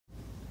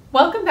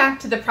Welcome back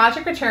to the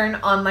Project Return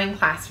online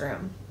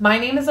classroom. My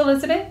name is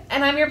Elizabeth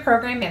and I'm your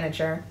program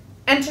manager.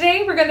 And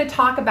today we're going to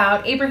talk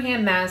about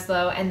Abraham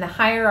Maslow and the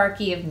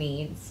hierarchy of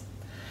needs.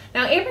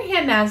 Now,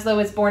 Abraham Maslow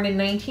was born in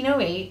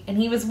 1908 and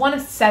he was one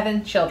of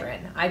 7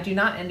 children. I do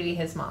not envy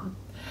his mom.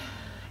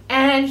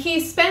 And he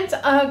spent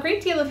a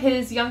great deal of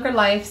his younger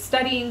life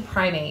studying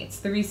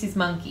primates, the rhesus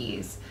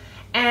monkeys.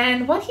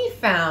 And what he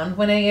found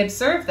when he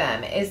observed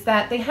them is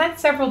that they had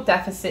several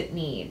deficit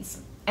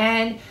needs.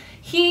 And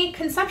he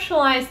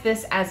conceptualized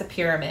this as a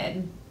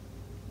pyramid.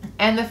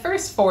 And the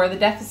first 4, the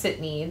deficit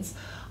needs,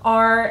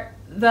 are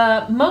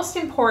the most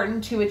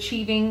important to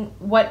achieving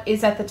what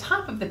is at the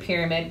top of the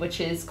pyramid, which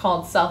is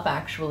called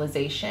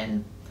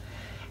self-actualization.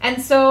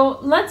 And so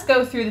let's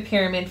go through the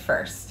pyramid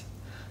first.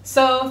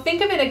 So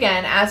think of it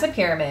again as a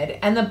pyramid,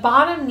 and the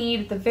bottom need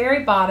at the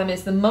very bottom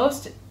is the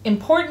most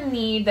important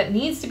need that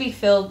needs to be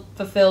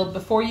fulfilled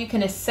before you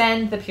can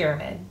ascend the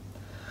pyramid.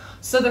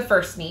 So the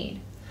first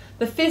need,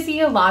 the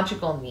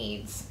physiological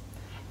needs.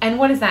 And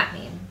what does that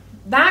mean?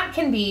 That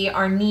can be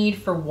our need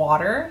for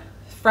water,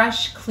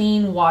 fresh,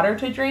 clean water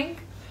to drink,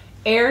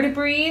 air to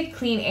breathe,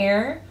 clean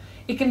air.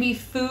 It can be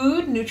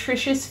food,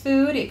 nutritious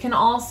food. It can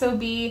also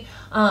be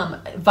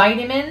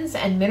vitamins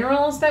and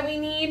minerals that we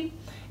need.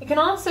 It can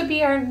also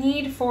be our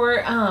need for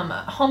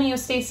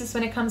homeostasis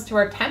when it comes to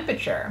our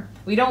temperature.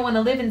 We don't want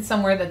to live in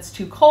somewhere that's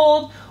too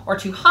cold or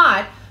too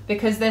hot,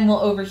 because then we'll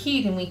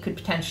overheat and we could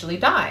potentially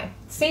die.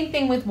 Same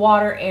thing with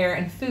water, air,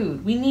 and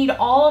food. We need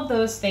all of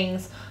those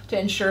things to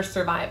ensure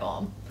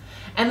survival.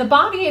 And the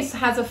body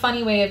has a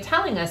funny way of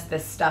telling us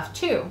this stuff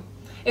too.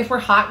 If we're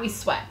hot, we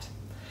sweat.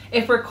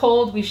 If we're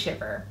cold, we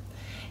shiver.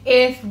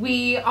 If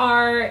we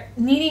are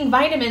needing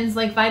vitamins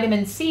like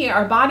vitamin C,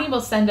 our body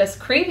will send us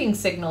craving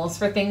signals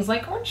for things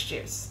like orange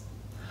juice.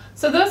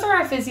 So those are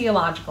our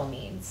physiological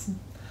needs.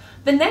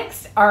 The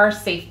next are our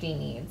safety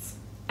needs.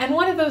 And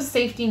what do those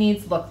safety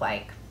needs look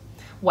like?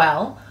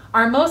 Well,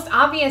 our most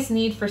obvious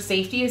need for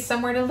safety is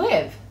somewhere to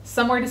live,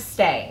 somewhere to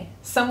stay,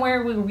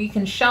 somewhere where we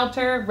can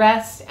shelter,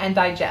 rest, and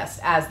digest,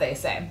 as they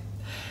say.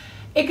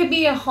 It could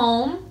be a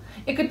home,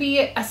 it could be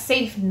a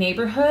safe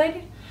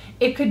neighborhood,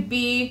 it could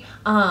be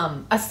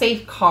a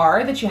safe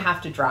car that you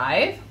have to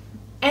drive,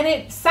 and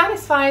it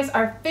satisfies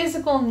our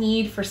physical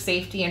need for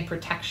safety and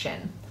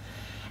protection.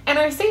 And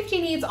our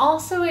safety needs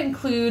also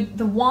include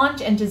the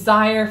want and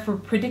desire for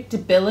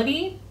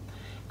predictability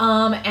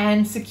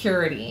and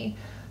security.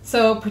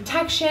 So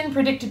protection,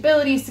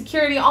 predictability,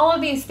 security, all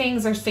of these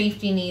things are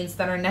safety needs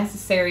that are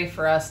necessary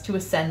for us to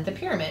ascend the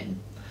pyramid.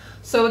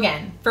 So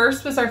again,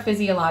 first was our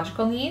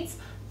physiological needs,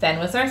 then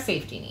was our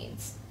safety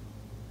needs.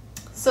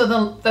 So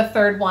the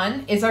third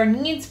one is our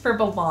needs for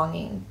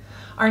belonging.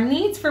 Our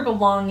needs for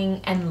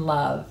belonging and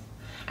love.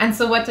 And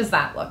so what does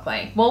that look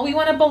like? Well, we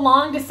want to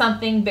belong to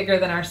something bigger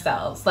than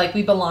ourselves, like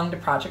we belong to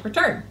Project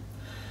Return.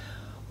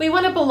 We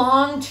want to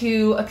belong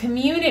to a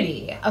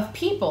community of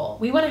people.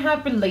 We want to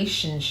have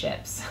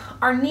relationships.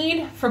 Our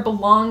need for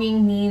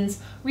belonging means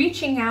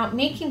reaching out,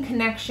 making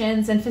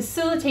connections, and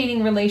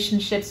facilitating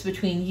relationships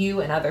between you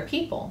and other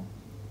people.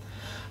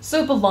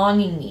 So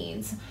belonging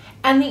needs.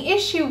 And the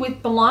issue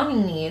with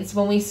belonging needs,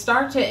 when we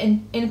start to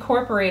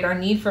incorporate our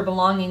need for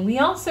belonging, we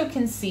also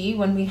can see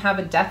when we have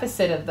a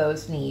deficit of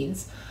those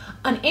needs,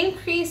 an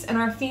increase in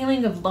our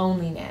feeling of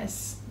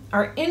loneliness,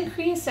 our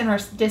increase in our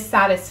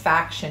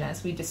dissatisfaction,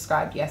 as we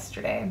described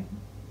yesterday.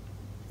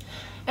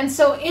 And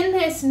so in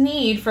this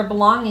need for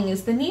belonging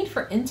is the need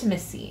for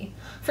intimacy,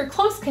 for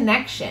close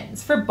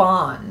connections, for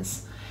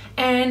bonds.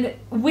 And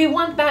we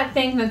want that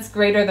thing that's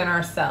greater than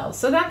ourselves.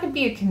 So that could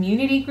be a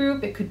community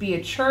group, it could be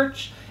a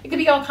church, it could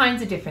be all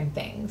kinds of different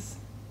things.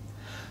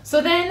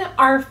 So then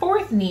our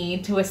fourth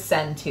need to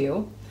ascend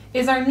to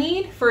is our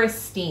need for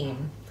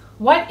esteem.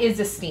 What is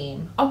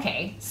esteem?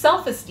 Okay,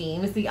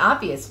 self-esteem is the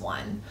obvious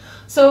one.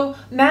 So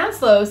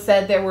Maslow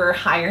said there were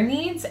higher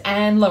needs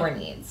and lower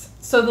needs.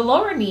 So the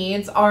lower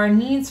needs are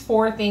needs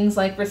for things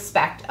like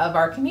respect of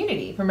our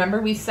community. Remember,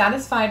 we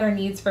satisfied our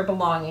needs for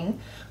belonging,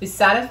 we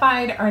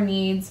satisfied our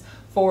needs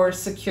for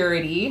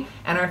security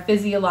and our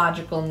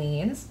physiological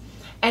needs,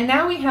 and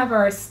now we have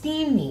our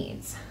esteem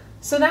needs.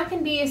 So that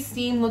can be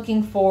esteem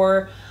looking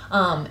for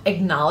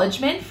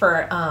acknowledgement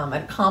for an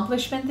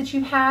accomplishment that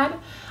you've had.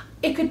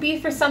 It could be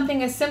for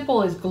something as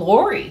simple as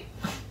glory,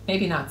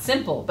 maybe not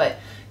simple, but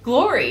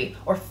glory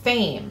or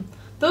fame.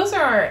 Those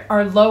are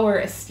our lower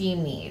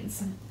esteem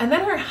needs. And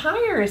then our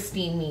higher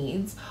esteem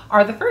needs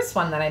are the first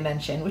one that I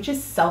mentioned, which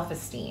is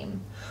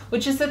self-esteem,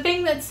 which is the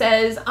thing that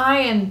says, I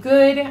am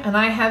good and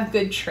I have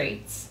good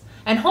traits.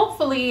 And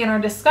hopefully in our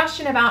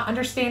discussion about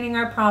understanding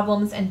our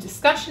problems and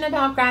discussion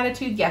about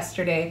gratitude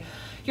yesterday,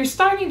 you're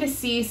starting to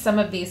see some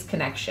of these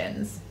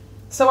connections.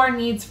 So our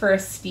needs for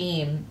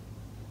esteem.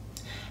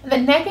 The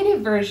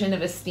negative version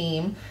of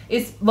esteem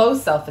is low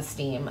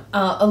self-esteem,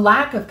 a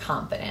lack of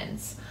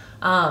confidence,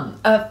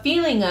 a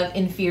feeling of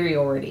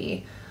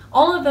inferiority.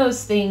 All of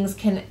those things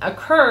can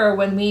occur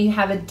when we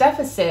have a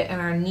deficit in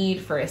our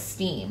need for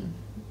esteem.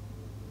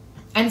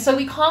 And so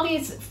we call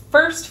these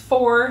first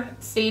 4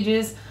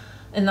 stages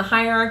in the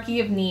hierarchy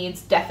of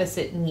needs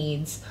deficit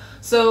needs.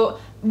 So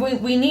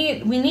we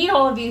need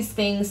all of these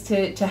things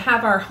to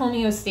have our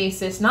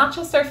homeostasis, not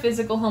just our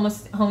physical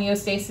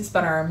homeostasis,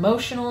 but our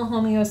emotional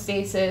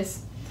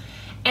homeostasis.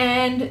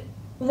 And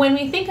when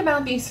we think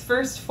about these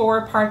first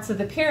 4 parts of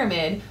the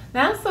pyramid,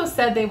 Maslow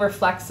said they were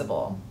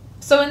flexible.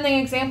 So in the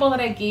example that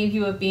I gave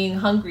you of being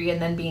hungry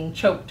and then being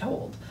choke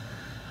told,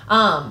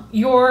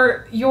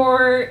 your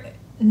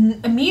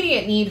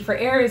immediate need for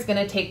air is going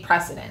to take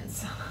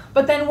precedence.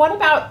 But then what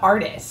about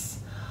artists?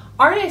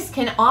 Artists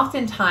can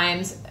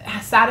oftentimes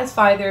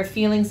satisfy their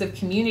feelings of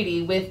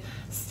community with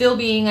still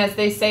being, as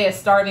they say, a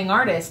starving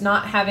artist,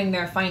 not having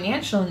their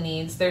financial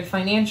needs, their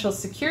financial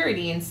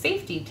security and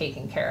safety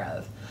taken care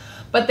of.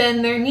 But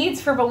then their needs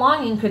for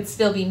belonging could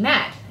still be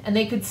met, and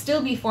they could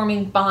still be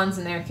forming bonds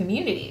in their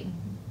community.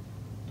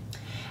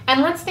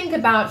 And let's think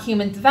about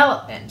human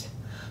development.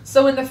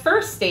 So in the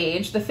first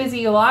stage, the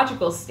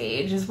physiological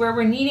stage, is where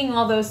we're needing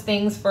all those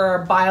things for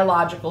our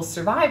biological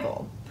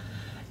survival.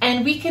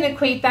 And we can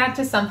equate that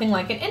to something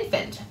like an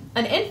infant.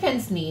 An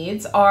infant's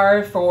needs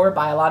are for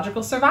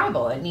biological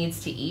survival. It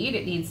needs to eat,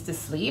 it needs to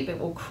sleep, it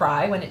will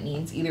cry when it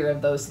needs either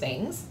of those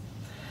things.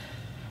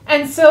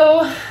 And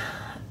so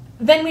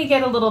then we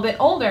get a little bit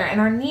older and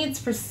our needs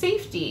for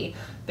safety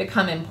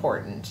become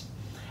important.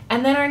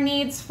 And then our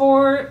needs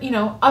for,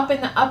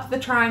 up the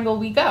triangle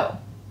we go.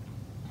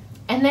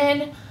 And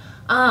then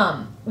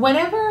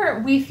whenever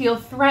we feel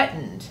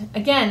threatened,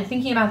 again,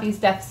 thinking about these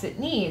deficit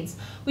needs,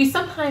 we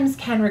sometimes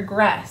can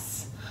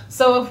regress.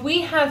 So if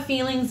we have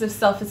feelings of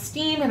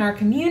self-esteem in our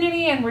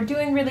community and we're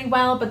doing really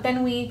well, but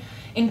then we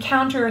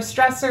encounter a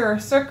stressor or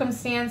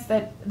circumstance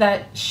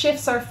that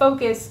shifts our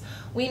focus,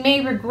 we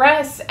may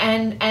regress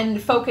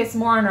and focus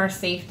more on our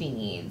safety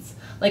needs,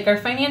 like our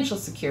financial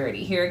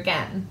security here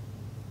again.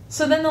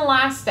 So then the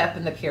last step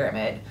in the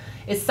pyramid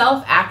is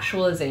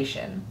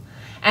self-actualization.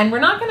 And we're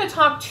not going to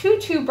talk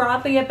too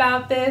broadly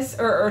about this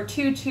or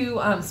too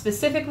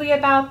specifically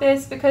about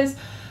this, because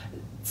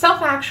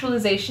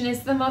self-actualization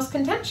is the most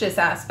contentious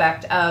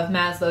aspect of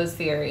Maslow's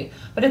theory,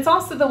 but it's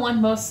also the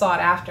one most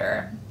sought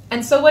after.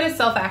 And so what is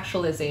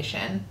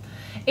self-actualization?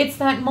 It's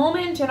that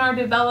moment in our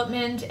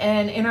development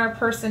and in our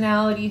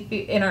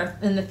personality,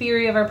 in the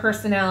theory of our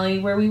personality,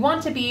 where we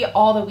want to be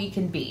all that we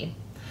can be,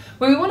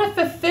 where we want to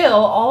fulfill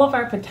all of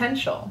our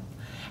potential.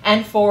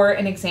 And for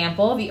an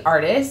example, the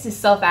artist is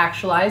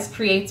self-actualized,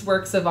 creates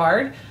works of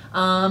art,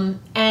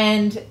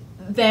 and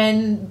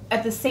then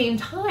at the same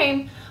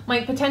time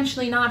might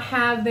potentially not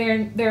have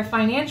their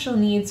financial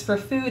needs for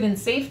food and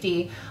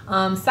safety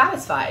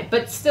satisfied,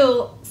 but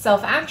still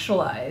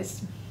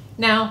self-actualized.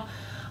 Now,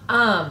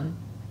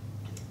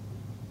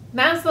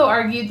 Maslow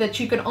argued that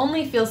you could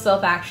only feel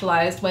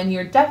self-actualized when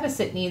your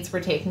deficit needs were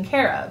taken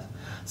care of.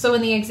 So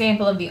in the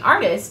example of the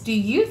artist, do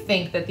you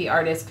think that the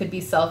artist could be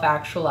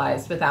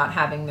self-actualized without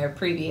having their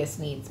previous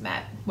needs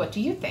met? What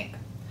do you think?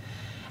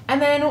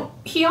 And then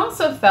he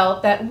also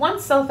felt that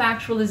once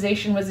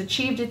self-actualization was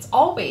achieved, it's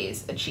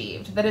always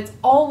achieved, that it's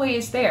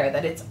always there,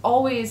 that it's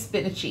always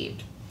been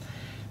achieved.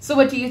 So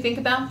what do you think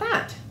about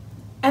that?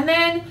 And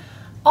then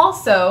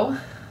also,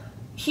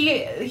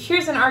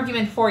 here's an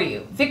argument for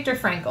you. Viktor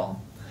Frankl.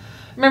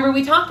 Remember,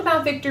 we talked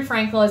about Viktor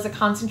Frankl as a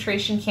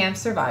concentration camp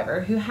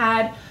survivor who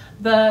had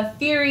the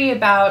theory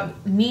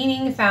about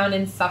meaning found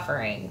in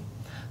suffering.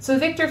 So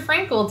Viktor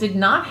Frankl did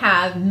not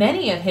have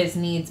many of his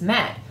needs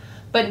met,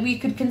 but we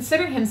could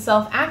consider him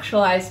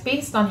self-actualized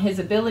based on his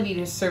ability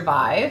to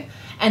survive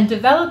and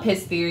develop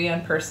his theory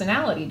on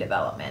personality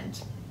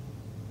development.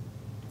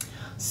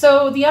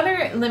 So the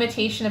other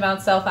limitation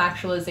about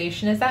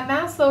self-actualization is that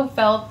Maslow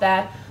felt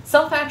that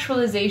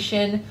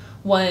self-actualization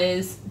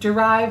was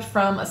derived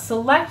from a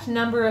select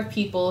number of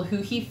people who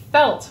he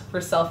felt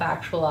were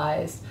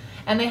self-actualized,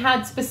 and they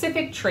had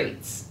specific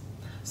traits.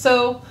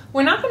 So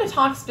we're not going to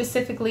talk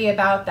specifically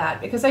about that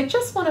because I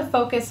just want to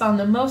focus on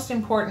the most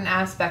important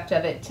aspect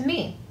of it to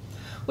me,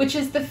 which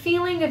is the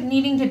feeling of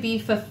needing to be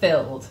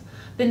fulfilled,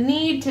 the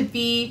need to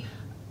be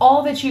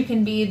all that you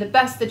can be, the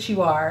best that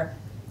you are.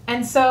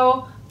 And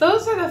so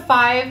those are the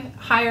 5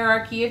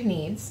 hierarchy of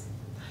needs.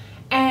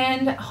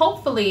 And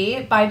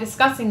hopefully by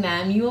discussing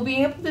them, you will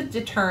be able to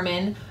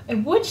determine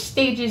at which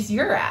stages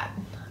you're at.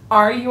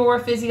 Are your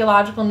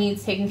physiological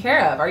needs taken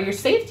care of? Are your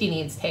safety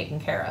needs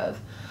taken care of?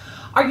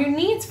 Are your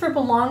needs for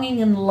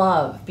belonging and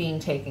love being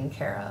taken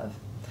care of?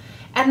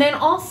 And then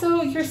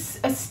also your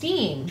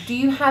esteem. Do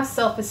you have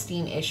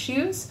self-esteem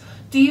issues?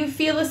 Do you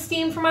feel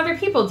esteem from other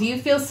people? Do you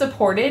feel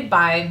supported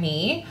by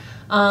me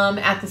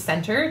at the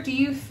center? Do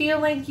you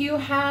feel like you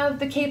have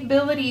the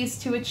capabilities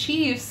to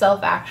achieve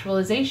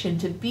self-actualization,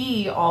 to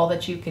be all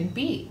that you can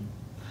be?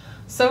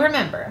 So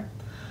remember,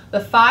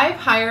 the 5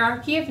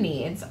 hierarchy of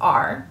needs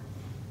are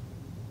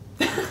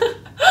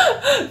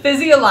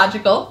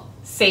physiological,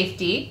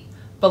 safety,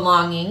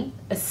 belonging,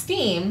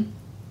 esteem,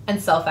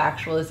 and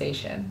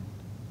self-actualization.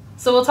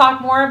 So we'll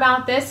talk more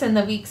about this in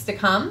the weeks to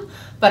come,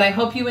 but I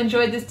hope you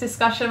enjoyed this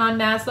discussion on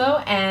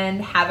Maslow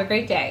and have a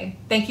great day.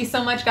 Thank you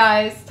so much,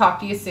 guys. Talk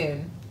to you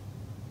soon.